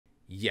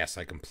Yes,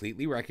 I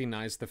completely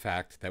recognize the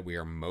fact that we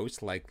are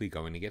most likely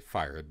going to get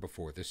fired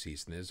before the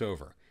season is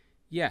over.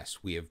 Yes,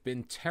 we have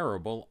been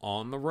terrible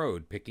on the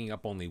road, picking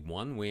up only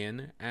one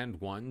win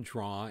and one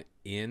draw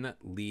in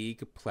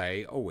league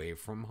play away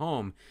from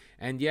home.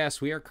 And yes,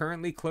 we are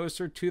currently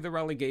closer to the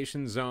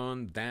relegation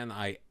zone than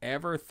I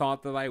ever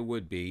thought that I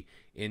would be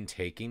in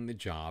taking the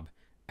job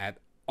at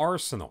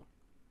Arsenal.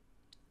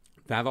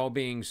 That all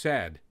being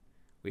said,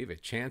 we have a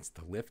chance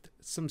to lift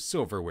some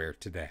silverware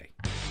today.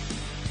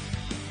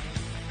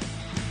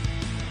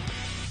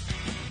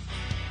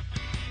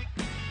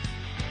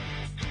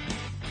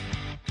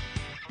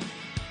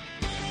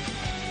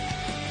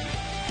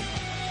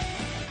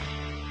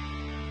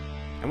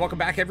 And welcome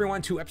back,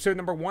 everyone, to episode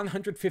number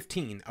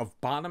 115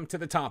 of Bottom to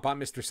the Top. I'm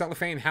Mr.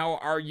 Cellophane. How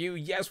are you?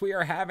 Yes, we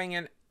are having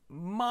an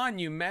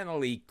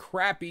monumentally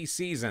crappy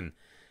season,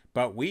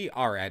 but we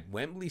are at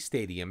Wembley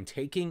Stadium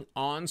taking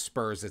on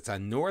Spurs. It's a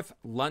North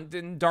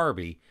London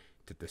derby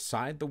to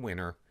decide the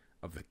winner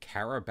of the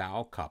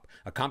Carabao Cup,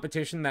 a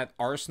competition that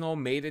Arsenal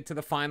made it to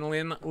the final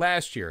in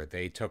last year.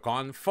 They took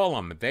on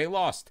Fulham. They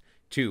lost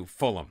to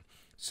Fulham.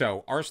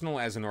 So Arsenal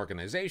as an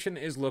organization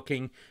is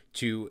looking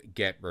to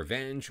get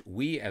revenge.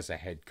 We as a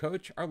head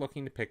coach are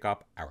looking to pick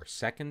up our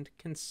second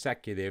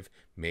consecutive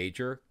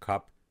major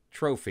cup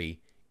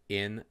trophy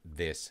in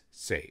this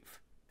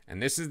save.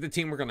 And this is the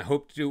team we're going to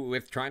hope to do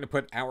with, trying to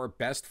put our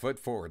best foot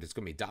forward. It's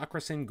going to be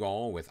Docris in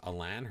goal with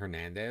Alan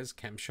Hernandez,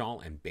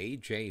 Kemshal, and Bae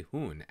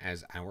Jae-hoon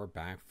as our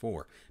back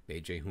four.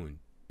 Bae Jae-hoon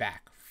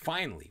back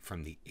finally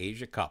from the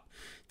Asia Cup.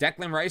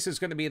 Declan Rice is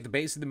going to be at the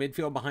base of the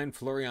midfield behind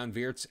Florian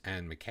Wirtz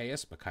and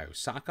Bukayo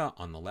Saka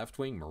on the left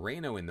wing,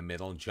 Moreno in the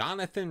middle,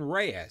 Jonathan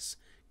Reyes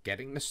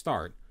getting the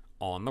start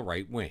on the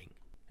right wing.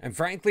 And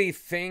frankly,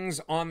 things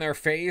on their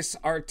face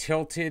are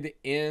tilted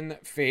in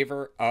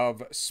favor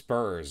of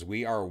Spurs.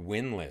 We are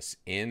winless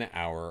in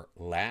our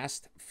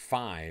last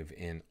 5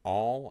 in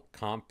all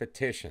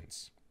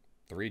competitions.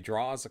 3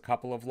 draws, a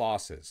couple of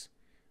losses.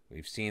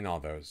 We've seen all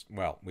those.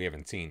 Well, we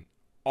haven't seen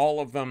all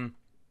of them.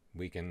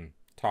 We can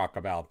talk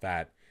about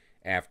that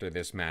after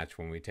this match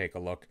when we take a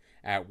look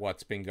at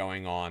what's been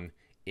going on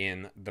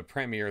in the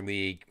Premier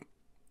League.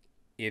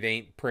 It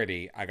ain't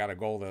pretty. I got a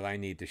goal that I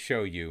need to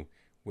show you,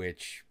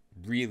 which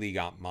really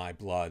got my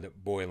blood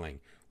boiling.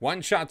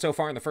 One shot so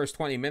far in the first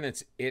 20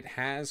 minutes. It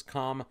has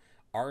come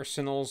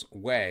Arsenal's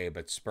way,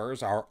 but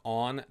Spurs are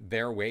on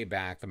their way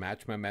back. The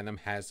match momentum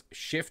has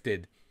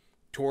shifted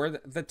toward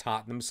the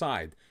Tottenham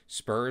side.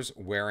 Spurs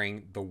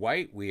wearing the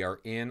white. We are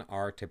in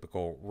our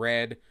typical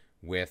red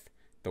with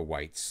the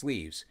white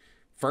sleeves.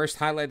 First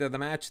highlight of the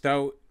match,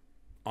 though,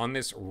 on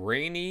this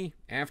rainy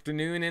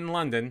afternoon in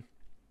London,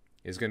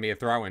 is going to be a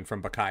throw-in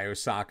from Bukayo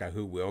Saka,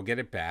 who will get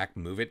it back,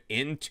 move it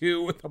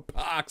into the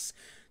box,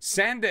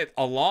 send it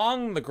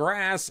along the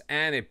grass,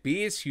 and it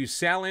beats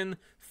Huselin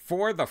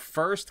for the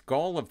first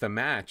goal of the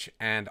match.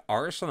 And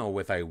Arsenal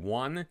with a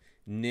 1-0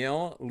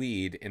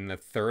 lead in the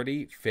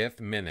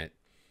 35th minute.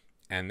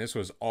 And this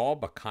was all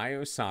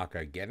Bukayo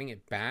Saka getting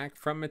it back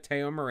from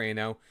Mateo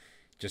Moreno.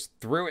 Just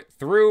threw it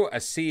through a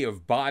sea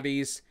of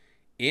bodies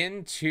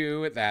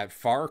into that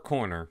far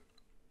corner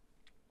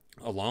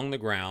along the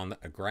ground.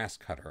 A grass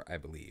cutter, I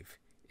believe,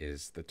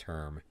 is the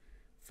term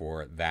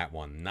for that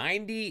one.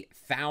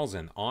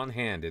 90,000 on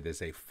hand. It is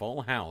a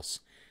full house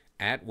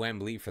at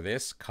Wembley for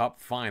this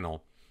cup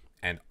final.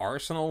 And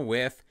Arsenal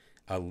with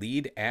a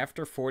lead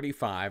after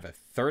 45. A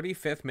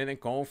 35th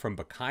minute goal from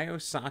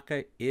Bukayo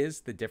Saka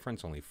is the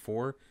difference. Only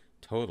 4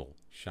 total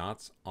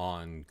shots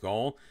on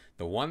goal.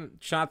 The one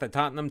shot that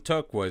Tottenham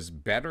took was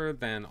better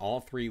than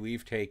all 3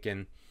 we've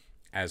taken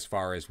as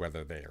far as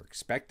whether they are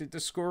expected to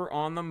score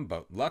on them,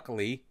 but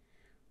luckily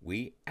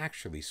we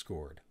actually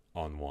scored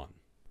on one.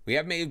 We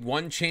have made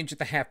one change at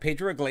the half.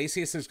 Pedro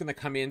Iglesias is going to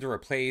come in to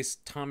replace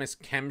Thomas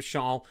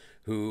Kemshal,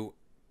 who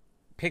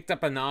picked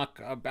up a knock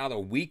about a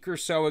week or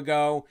so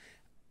ago,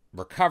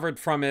 recovered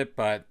from it,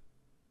 but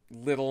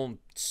little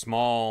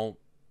small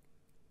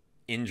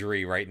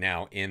injury right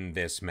now in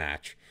this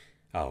match.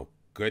 Oh,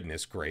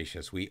 goodness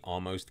gracious. We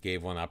almost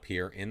gave one up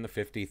here in the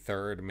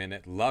 53rd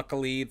minute.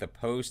 Luckily, the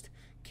post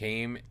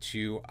came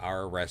to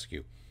our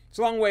rescue. It's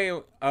a long way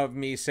of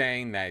me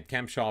saying that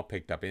Kemshal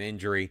picked up an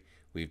injury.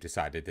 We've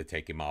decided to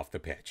take him off the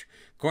pitch.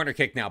 Corner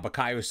kick now.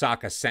 Bukayo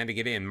Saka sending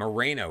it in.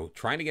 Moreno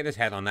trying to get his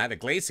head on that.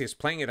 Iglesias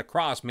playing it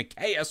across.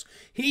 Mikayas,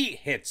 he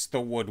hits the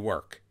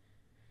woodwork.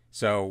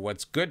 So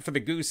what's good for the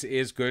goose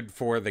is good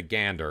for the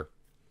gander.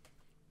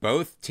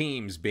 Both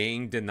teams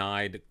being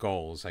denied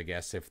goals. I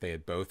guess if they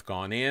had both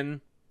gone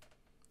in,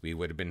 we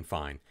would have been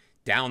fine.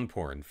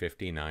 Downpour in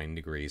 59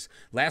 degrees.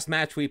 Last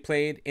match we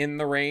played in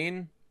the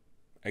rain.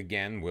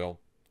 Again, we'll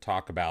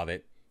talk about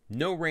it.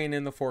 No rain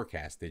in the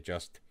forecast. It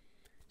just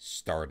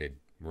started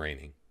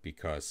raining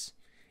because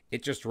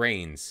it just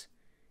rains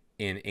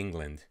in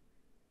England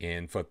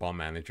in Football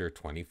Manager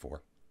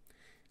 24.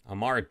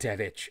 Amar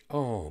Dedic.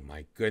 Oh,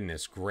 my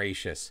goodness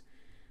gracious.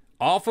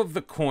 Off of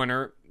the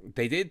corner.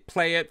 They did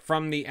play it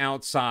from the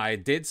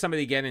outside. Did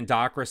somebody get in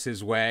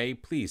Docris' way?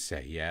 Please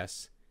say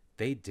yes.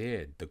 They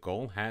did. The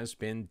goal has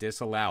been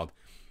disallowed.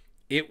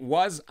 It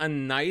was a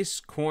nice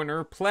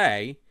corner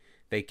play.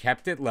 They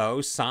kept it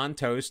low.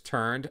 Santos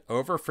turned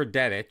over for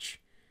Dedic.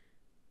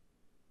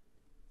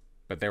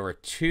 But there were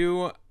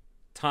two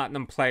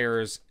Tottenham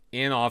players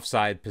in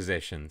offside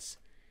positions.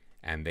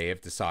 And they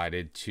have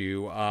decided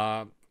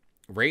to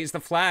raise the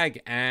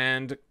flag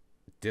and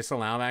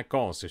disallow that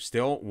goal. So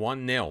still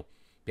 1-0.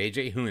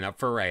 BJ Hoon up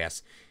for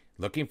Reyes.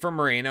 Looking for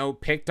Moreno.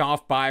 Picked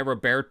off by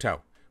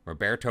Roberto.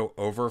 Roberto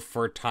over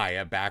for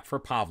Taya. Back for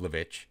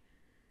Pavlovic.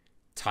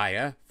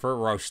 Taya for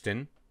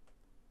Rostin.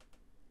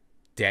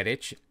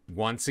 Dedic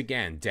once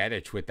again.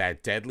 Dedic with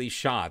that deadly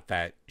shot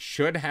that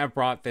should have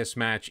brought this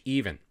match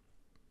even.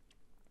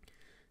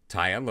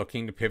 Taya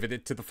looking to pivot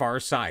it to the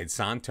far side.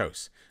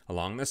 Santos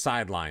along the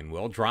sideline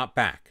will drop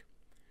back.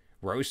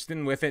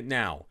 Rostin with it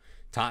now.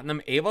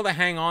 Tottenham able to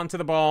hang on to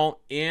the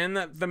ball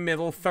in the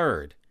middle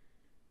third,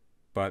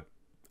 but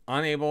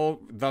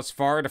unable thus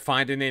far to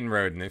find an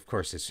inroad. And of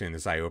course, as soon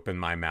as I open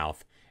my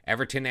mouth,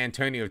 Everton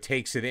Antonio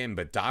takes it in,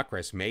 but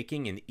Docris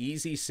making an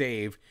easy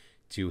save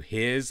to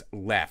his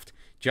left.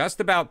 Just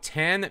about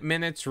 10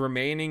 minutes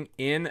remaining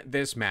in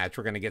this match.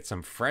 We're going to get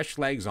some fresh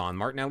legs on.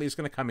 Martinelli's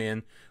going to come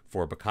in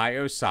for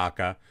Bukayo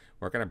Saka.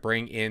 We're going to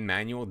bring in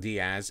Manuel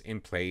Diaz in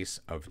place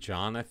of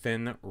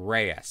Jonathan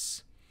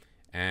Reyes.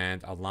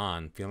 And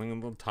Alan feeling a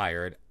little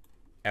tired.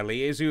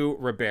 Eliezu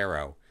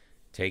Ribeiro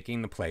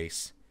taking the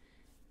place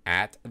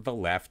at the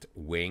left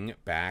wing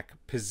back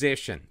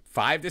position.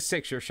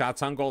 5-6 your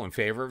shots on goal in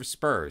favor of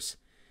Spurs.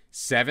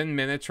 7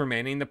 minutes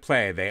remaining to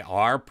play. They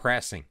are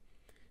pressing.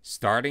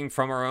 Starting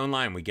from our own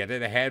line, we get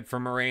it ahead for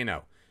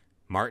Moreno.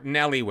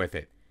 Martinelli with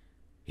it.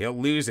 He'll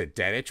lose it.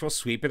 Dedic will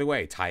sweep it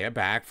away. Taya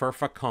back for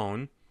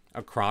Facone.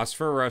 Across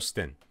for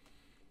Rostin.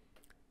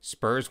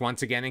 Spurs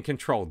once again in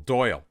control.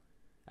 Doyle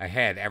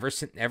ahead.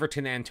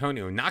 Everton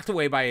Antonio knocked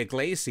away by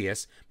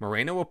Iglesias.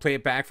 Moreno will play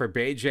it back for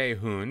Beje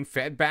Hoon.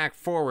 Fed back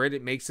forward.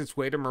 It makes its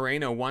way to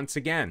Moreno once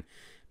again.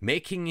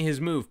 Making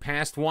his move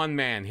past one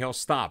man. He'll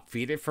stop.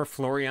 Feed it for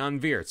Florian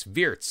Wirtz.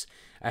 Wirtz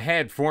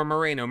ahead for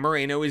Moreno.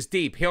 Moreno is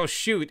deep. He'll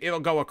shoot. It'll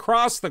go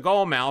across the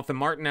goal mouth, and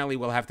Martinelli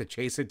will have to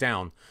chase it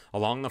down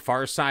along the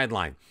far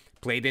sideline.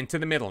 Played into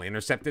the middle.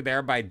 Intercepted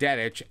there by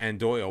Dedic, and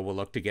Doyle will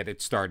look to get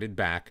it started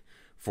back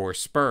for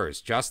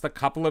Spurs. Just a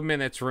couple of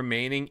minutes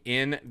remaining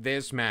in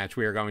this match.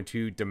 We are going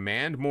to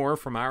demand more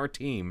from our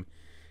team,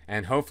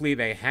 and hopefully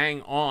they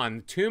hang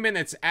on. 2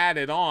 minutes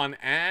added on,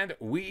 and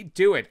we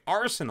do it.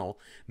 Arsenal,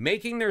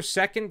 making their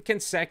second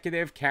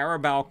consecutive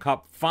Carabao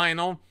Cup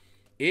final,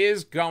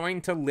 is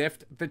going to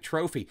lift the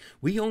trophy.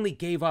 We only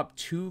gave up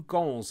 2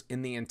 goals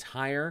in the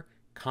entire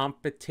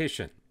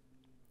competition,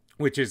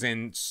 which is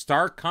in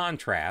stark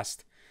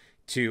contrast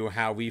to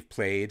how we've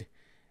played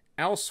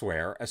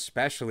elsewhere,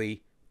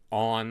 especially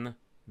on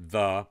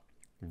the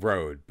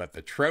road. But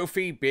the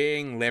trophy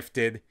being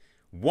lifted,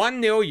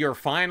 1-0 your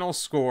final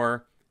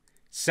score.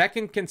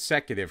 Second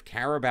consecutive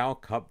Carabao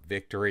Cup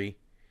victory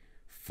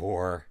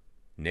for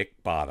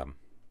Nick Bottom.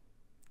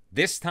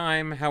 This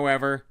time,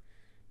 however,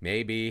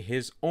 may be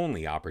his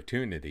only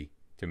opportunity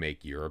to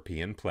make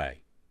European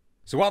play.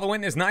 So while the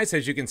win is nice,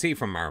 as you can see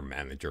from our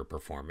manager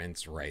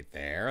performance right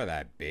there,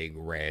 that big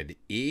red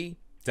E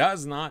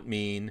does not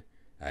mean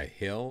a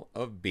hill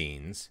of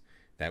beans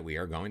that we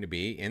are going to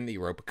be in the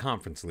Europa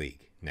Conference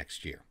League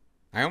next year.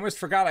 I almost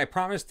forgot I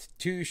promised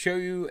to show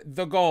you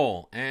the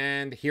goal,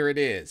 and here it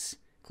is.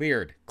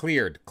 Cleared.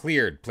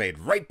 Played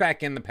right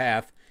back in the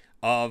path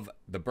of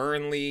the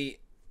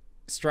Burnley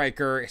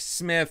striker,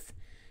 Smith.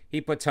 He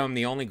puts home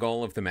the only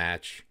goal of the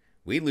match.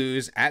 We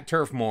lose at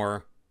Turf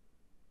Moor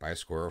by a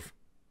score of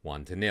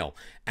 1-0.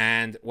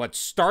 And what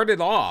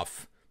started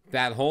off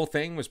that whole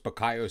thing was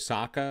Bukayo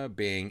Saka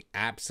being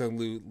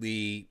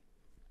absolutely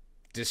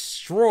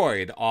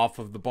destroyed off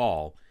of the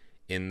ball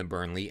in the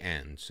Burnley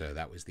end. So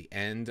that was the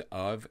end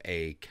of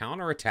a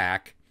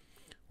counterattack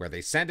where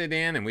they sent it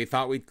in, and we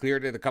thought we'd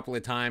cleared it a couple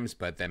of times,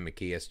 but then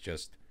Macias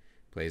just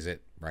plays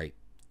it right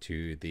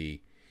to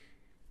the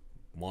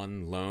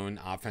one lone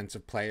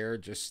offensive player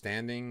just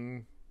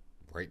standing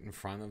right in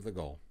front of the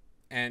goal.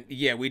 And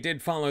yeah, we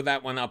did follow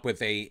that one up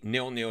with a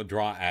 0-0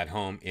 draw at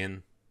home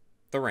in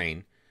the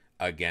rain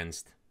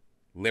against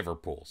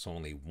Liverpool. So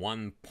only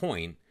 1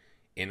 point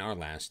in our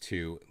last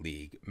 2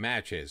 league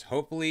matches.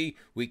 Hopefully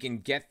we can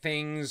get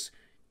things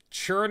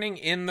churning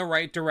in the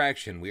right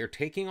direction. We are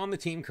taking on the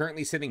team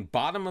currently sitting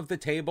bottom of the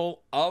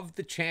table of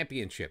the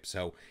championship.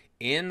 So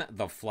in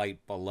the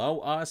flight below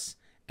us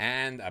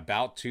and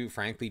about to,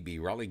 frankly, be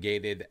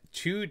relegated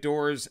 2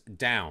 doors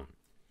down.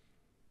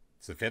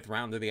 It's the 5th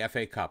round of the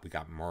FA Cup. We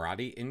got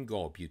Morati in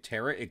goal,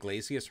 Butera,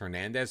 Iglesias,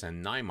 Hernandez,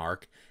 and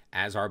Neymark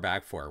as our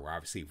back four. We're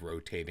obviously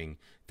rotating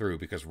through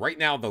because right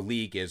now the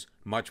league is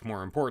much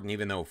more important,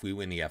 even though if we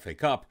win the FA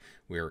Cup,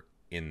 we're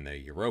in the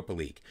Europa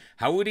League.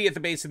 Haoudi at the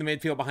base of the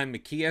midfield behind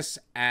Macias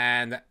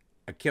and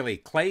Achille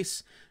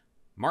Claes.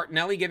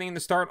 Martinelli getting the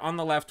start on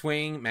the left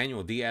wing.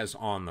 Manuel Diaz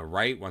on the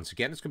right. Once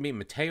again, it's going to be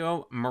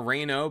Mateo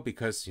Moreno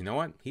because, you know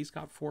what? He's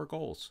got 4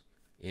 goals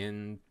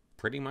in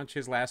pretty much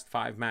his last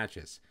 5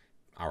 matches.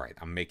 All right,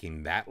 I'm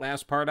making that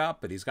last part up,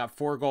 but he's got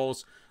 4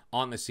 goals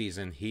on the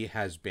season. He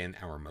has been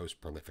our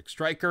most prolific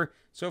striker.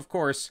 So, of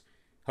course,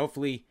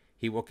 hopefully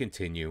he will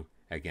continue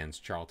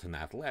against Charlton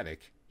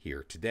Athletic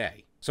here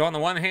today. So on the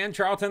one hand,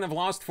 Charlton have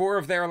lost 4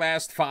 of their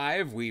last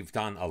 5. We've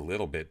done a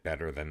little bit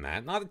better than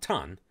that. Not a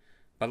ton,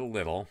 but a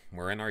little.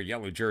 We're in our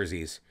yellow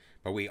jerseys.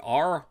 But we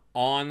are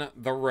on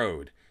the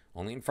road.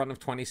 Only in front of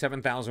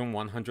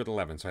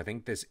 27,111. So I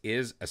think this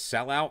is a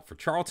sellout for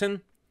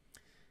Charlton.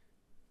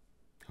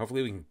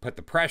 Hopefully we can put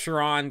the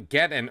pressure on,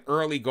 get an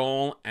early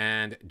goal,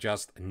 and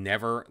just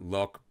never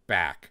look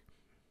back.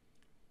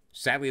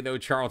 Sadly, though,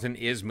 Charlton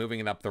is moving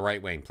it up the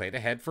right wing. Played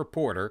ahead for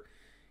Porter.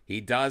 He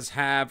does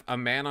have a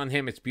man on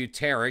him. It's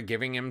Butera,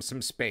 giving him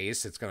some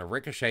space. It's going to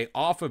ricochet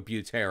off of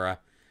Butera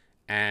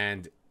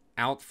and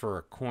out for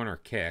a corner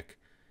kick.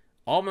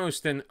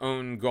 Almost an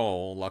own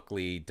goal.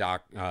 Luckily,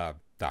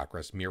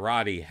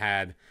 Murati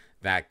had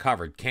that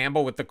covered.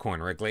 Campbell with the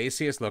corner.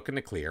 Iglesias looking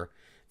to clear.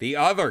 The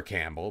other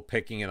Campbell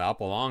picking it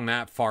up along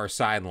that far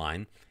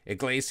sideline.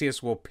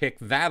 Iglesias will pick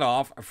that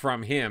off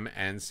from him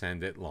and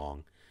send it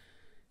long.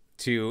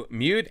 To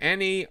mute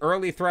any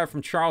early threat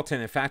from Charlton.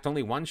 In fact,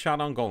 only 1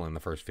 shot on goal in the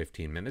first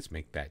 15 minutes.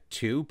 Make that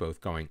 2,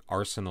 both going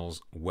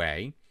Arsenal's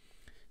way.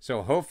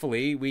 So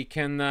hopefully we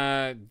can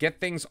get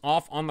things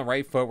off on the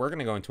right foot. We're going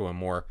to go into a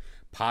more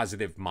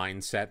positive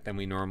mindset than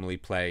we normally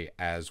play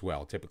as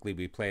well. Typically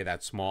we play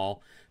that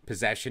small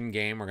possession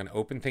game. We're going to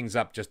open things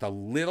up just a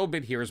little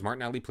bit here as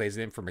Martinelli plays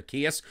it in for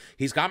Macias.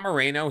 He's got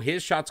Moreno.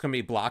 His shot's going to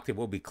be blocked. It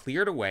will be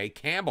cleared away.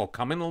 Campbell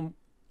coming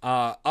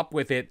up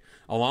with it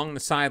along the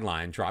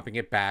sideline, dropping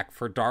it back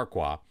for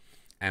Darkwa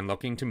and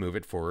looking to move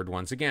it forward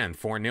once again.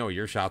 4-0,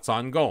 your shot's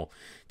on goal.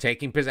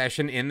 Taking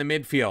possession in the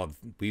midfield.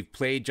 We've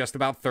played just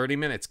about 30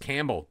 minutes.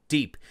 Campbell,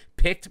 deep,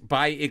 picked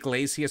by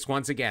Iglesias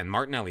once again.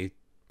 Martinelli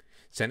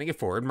sending it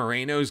forward.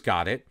 Moreno's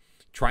got it.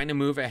 Trying to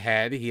move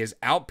ahead. He is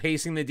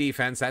outpacing the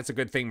defense. That's a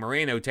good thing.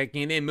 Moreno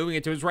taking it in, moving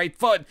it to his right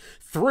foot,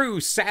 through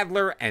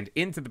Sadler and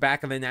into the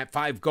back of the net.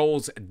 5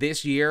 goals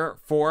this year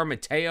for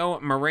Mateo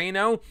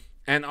Moreno.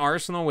 And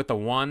Arsenal with a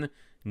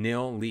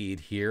 1-0 lead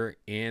here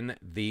in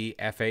the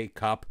FA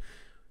Cup.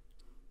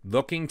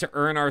 Looking to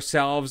earn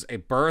ourselves a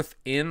berth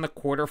in the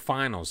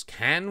quarterfinals.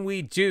 Can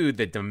we do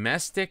the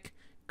domestic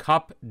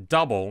cup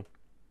double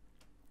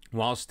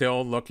while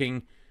still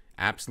looking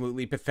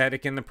absolutely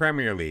pathetic in the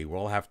Premier League?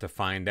 We'll have to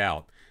find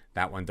out.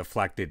 That one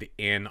deflected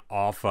in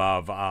off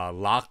of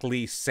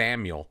Lockley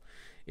Samuel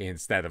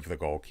instead of the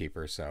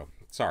goalkeeper. So,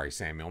 sorry,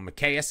 Samuel.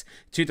 Macias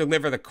to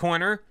deliver the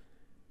corner.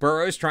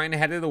 Burrows trying to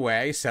head it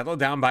away. Settled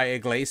down by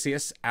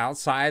Iglesias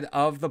outside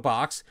of the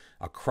box.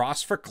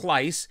 Across for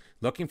Kleiss.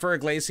 Looking for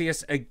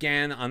Iglesias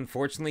again.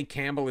 Unfortunately,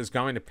 Campbell is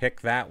going to pick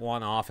that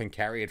one off and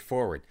carry it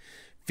forward.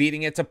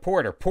 Feeding it to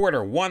Porter.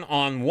 Porter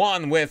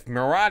one-on-one with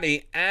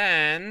Murati.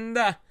 And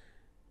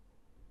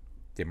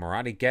did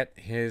Murati get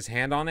his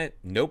hand on it?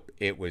 Nope.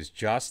 It was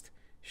just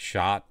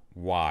shot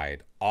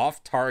wide.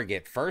 Off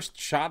target. First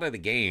shot of the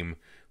game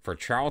for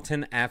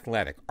Charlton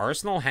Athletic.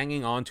 Arsenal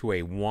hanging on to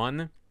a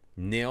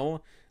 1-0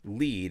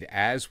 lead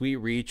as we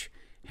reach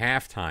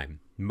halftime.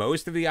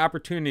 Most of the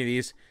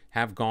opportunities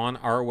have gone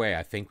our way.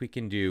 I think we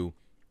can do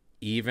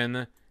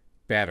even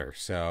better.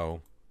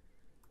 So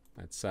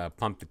let's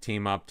pump the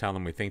team up, tell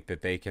them we think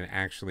that they can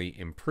actually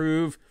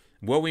improve.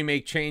 Will we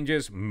make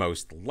changes?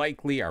 Most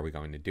likely. Are we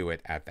going to do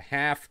it at the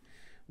half?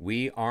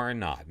 We are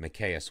not.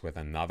 Macias with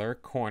another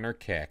corner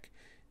kick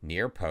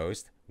near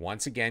post.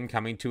 Once again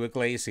coming to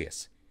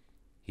Iglesias.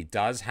 He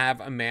does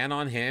have a man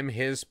on him.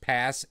 His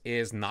pass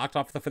is knocked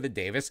off the foot of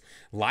Davis.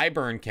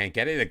 Liburn can't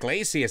get it.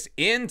 Iglesias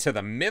into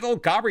the middle.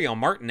 Gabriel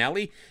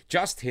Martinelli,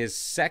 just his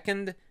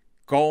 2nd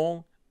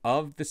goal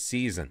of the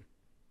season.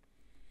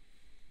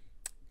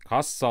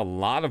 Costs a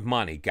lot of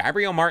money.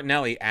 Gabriel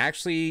Martinelli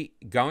actually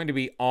going to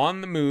be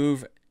on the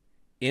move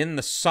in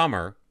the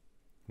summer.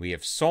 We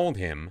have sold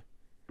him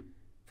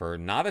for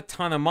not a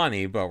ton of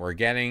money, but we're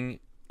getting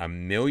 $1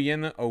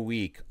 million a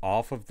week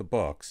off of the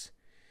books.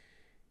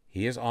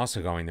 He is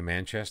also going to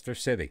Manchester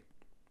City.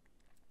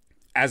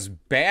 As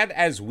bad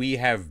as we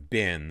have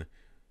been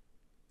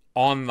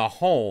on the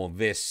whole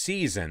this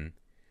season,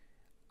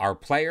 our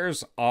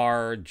players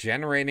are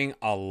generating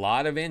a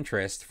lot of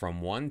interest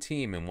from one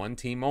team and one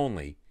team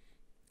only,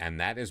 and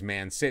that is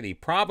Man City,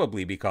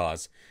 probably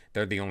because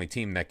they're the only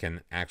team that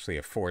can actually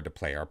afford to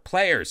play our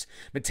players.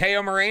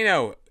 Mateo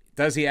Moreno,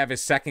 does he have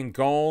his 2nd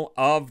goal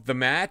of the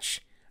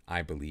match?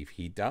 I believe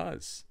he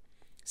does.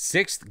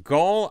 6th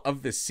goal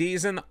of the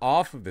season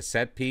off of the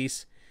set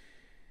piece.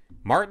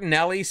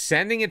 Martinelli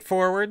sending it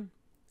forward.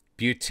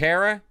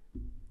 Butera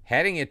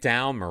heading it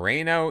down.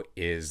 Moreno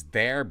is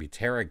there.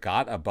 Butera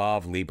got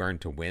above Liburn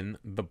to win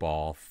the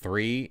ball.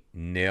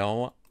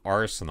 3-0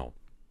 Arsenal.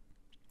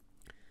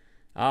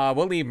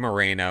 We'll leave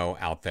Moreno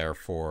out there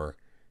for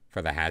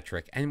the hat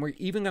trick. And we're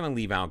even going to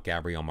leave out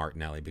Gabriel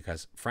Martinelli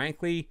because,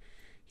 frankly,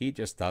 he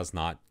just does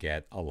not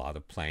get a lot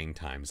of playing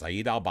time.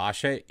 Zaid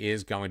Al-Basha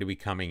is going to be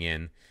coming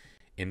in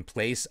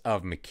place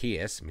of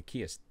Macias.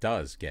 Macias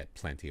does get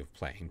plenty of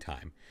playing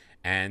time.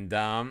 And,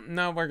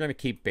 no, we're going to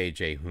keep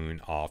Beje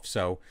Hoon off.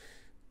 So,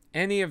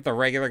 any of the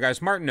regular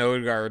guys. Martin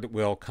Odegaard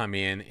will come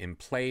in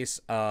place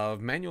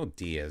of Manuel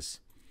Diaz.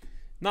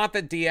 Not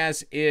that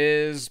Diaz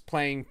is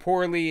playing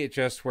poorly, it's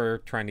just we're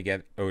trying to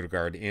get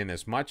Odegaard in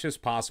as much as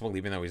possible,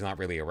 even though he's not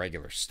really a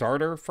regular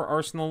starter for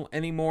Arsenal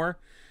anymore,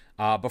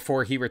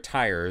 before he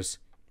retires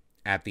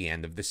at the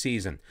end of the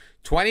season.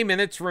 20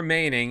 minutes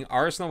remaining,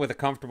 Arsenal with a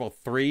comfortable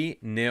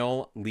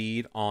 3-0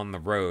 lead on the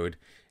road.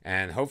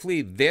 And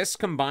hopefully this,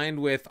 combined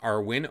with our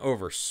win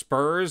over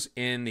Spurs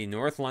in the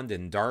North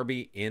London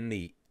Derby in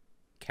the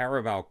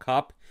Carabao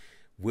Cup,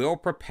 will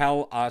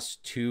propel us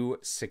to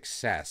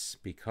success.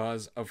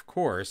 Because, of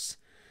course,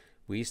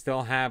 we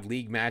still have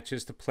league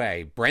matches to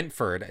play.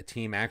 Brentford, a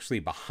team actually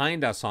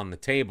behind us on the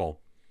table,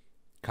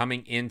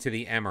 coming into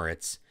the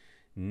Emirates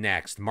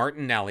next.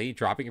 Martinelli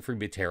dropping it for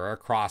Butera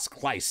across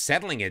Kleiss,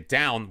 settling it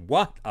down.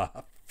 What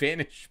a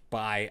finish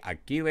by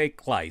Achille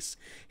Kleiss.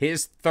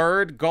 His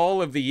third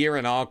goal of the year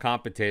in all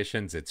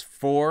competitions. It's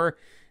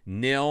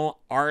 4-0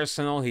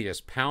 Arsenal. He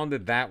just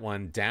pounded that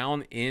one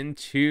down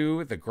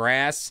into the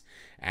grass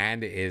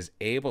and is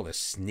able to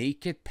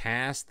sneak it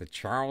past the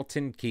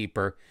Charlton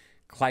keeper.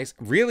 Kleiss,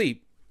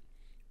 really,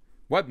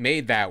 what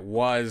made that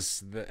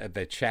was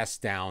the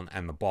chest down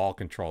and the ball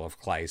control of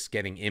Kleiss,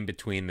 getting in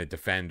between the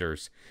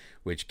defenders,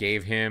 which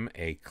gave him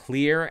a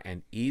clear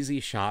and easy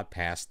shot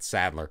past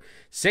Sadler.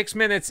 6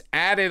 minutes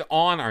added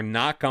on are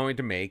not going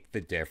to make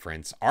the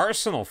difference.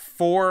 Arsenal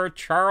 4,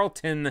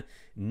 Charlton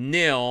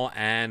 0,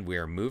 and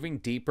we're moving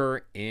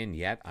deeper in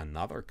yet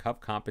another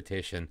cup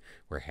competition.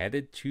 We're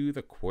headed to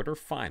the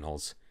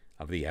quarterfinals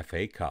of the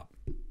FA Cup.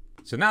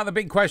 So now the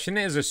big question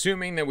is,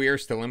 assuming that we are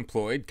still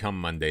employed come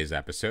Monday's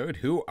episode,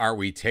 who are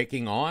we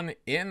taking on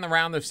in the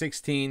round of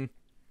 16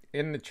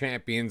 in the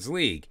Champions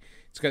League?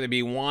 It's going to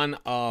be one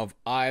of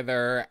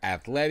either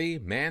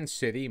Atleti, Man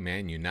City,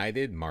 Man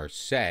United,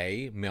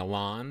 Marseille,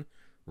 Milan,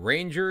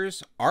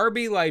 Rangers,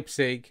 RB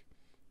Leipzig,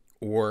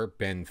 or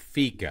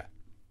Benfica.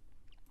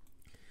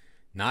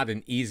 Not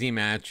an easy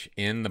match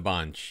in the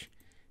bunch.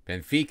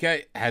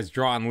 Benfica has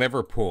drawn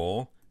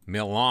Liverpool.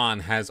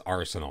 Milan has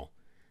Arsenal.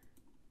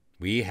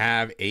 We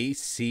have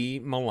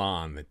AC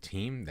Milan, the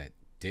team that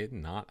did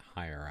not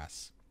hire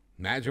us.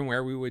 Imagine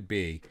where we would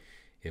be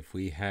if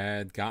we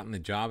had gotten the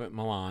job at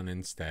Milan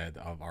instead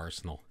of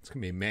Arsenal. It's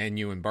going to be Man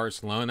U and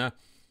Barcelona,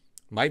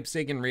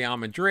 Leipzig and Real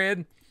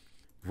Madrid,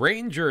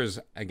 Rangers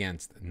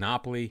against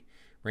Napoli.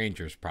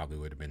 Rangers probably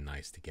would have been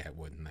nice to get,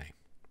 wouldn't they?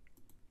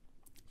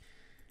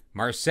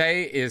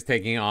 Marseille is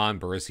taking on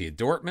Borussia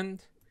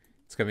Dortmund.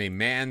 It's going to be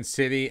Man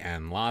City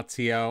and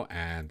Lazio,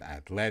 and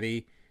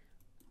Atleti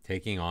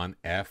taking on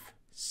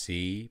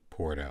FC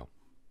Porto.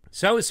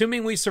 So,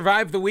 assuming we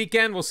survive the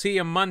weekend, we'll see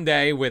you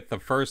Monday with the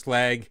first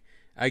leg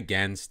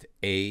against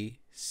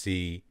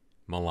AC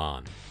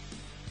Milan.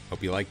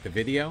 Hope you liked the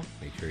video.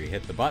 Make sure you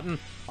hit the button.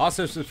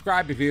 Also,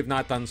 subscribe if you have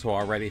not done so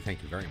already.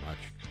 Thank you very much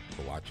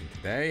for watching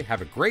today.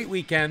 Have a great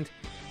weekend,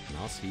 and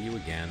I'll see you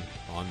again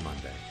on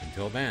Monday.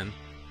 Until then,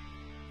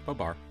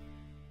 bye-bye.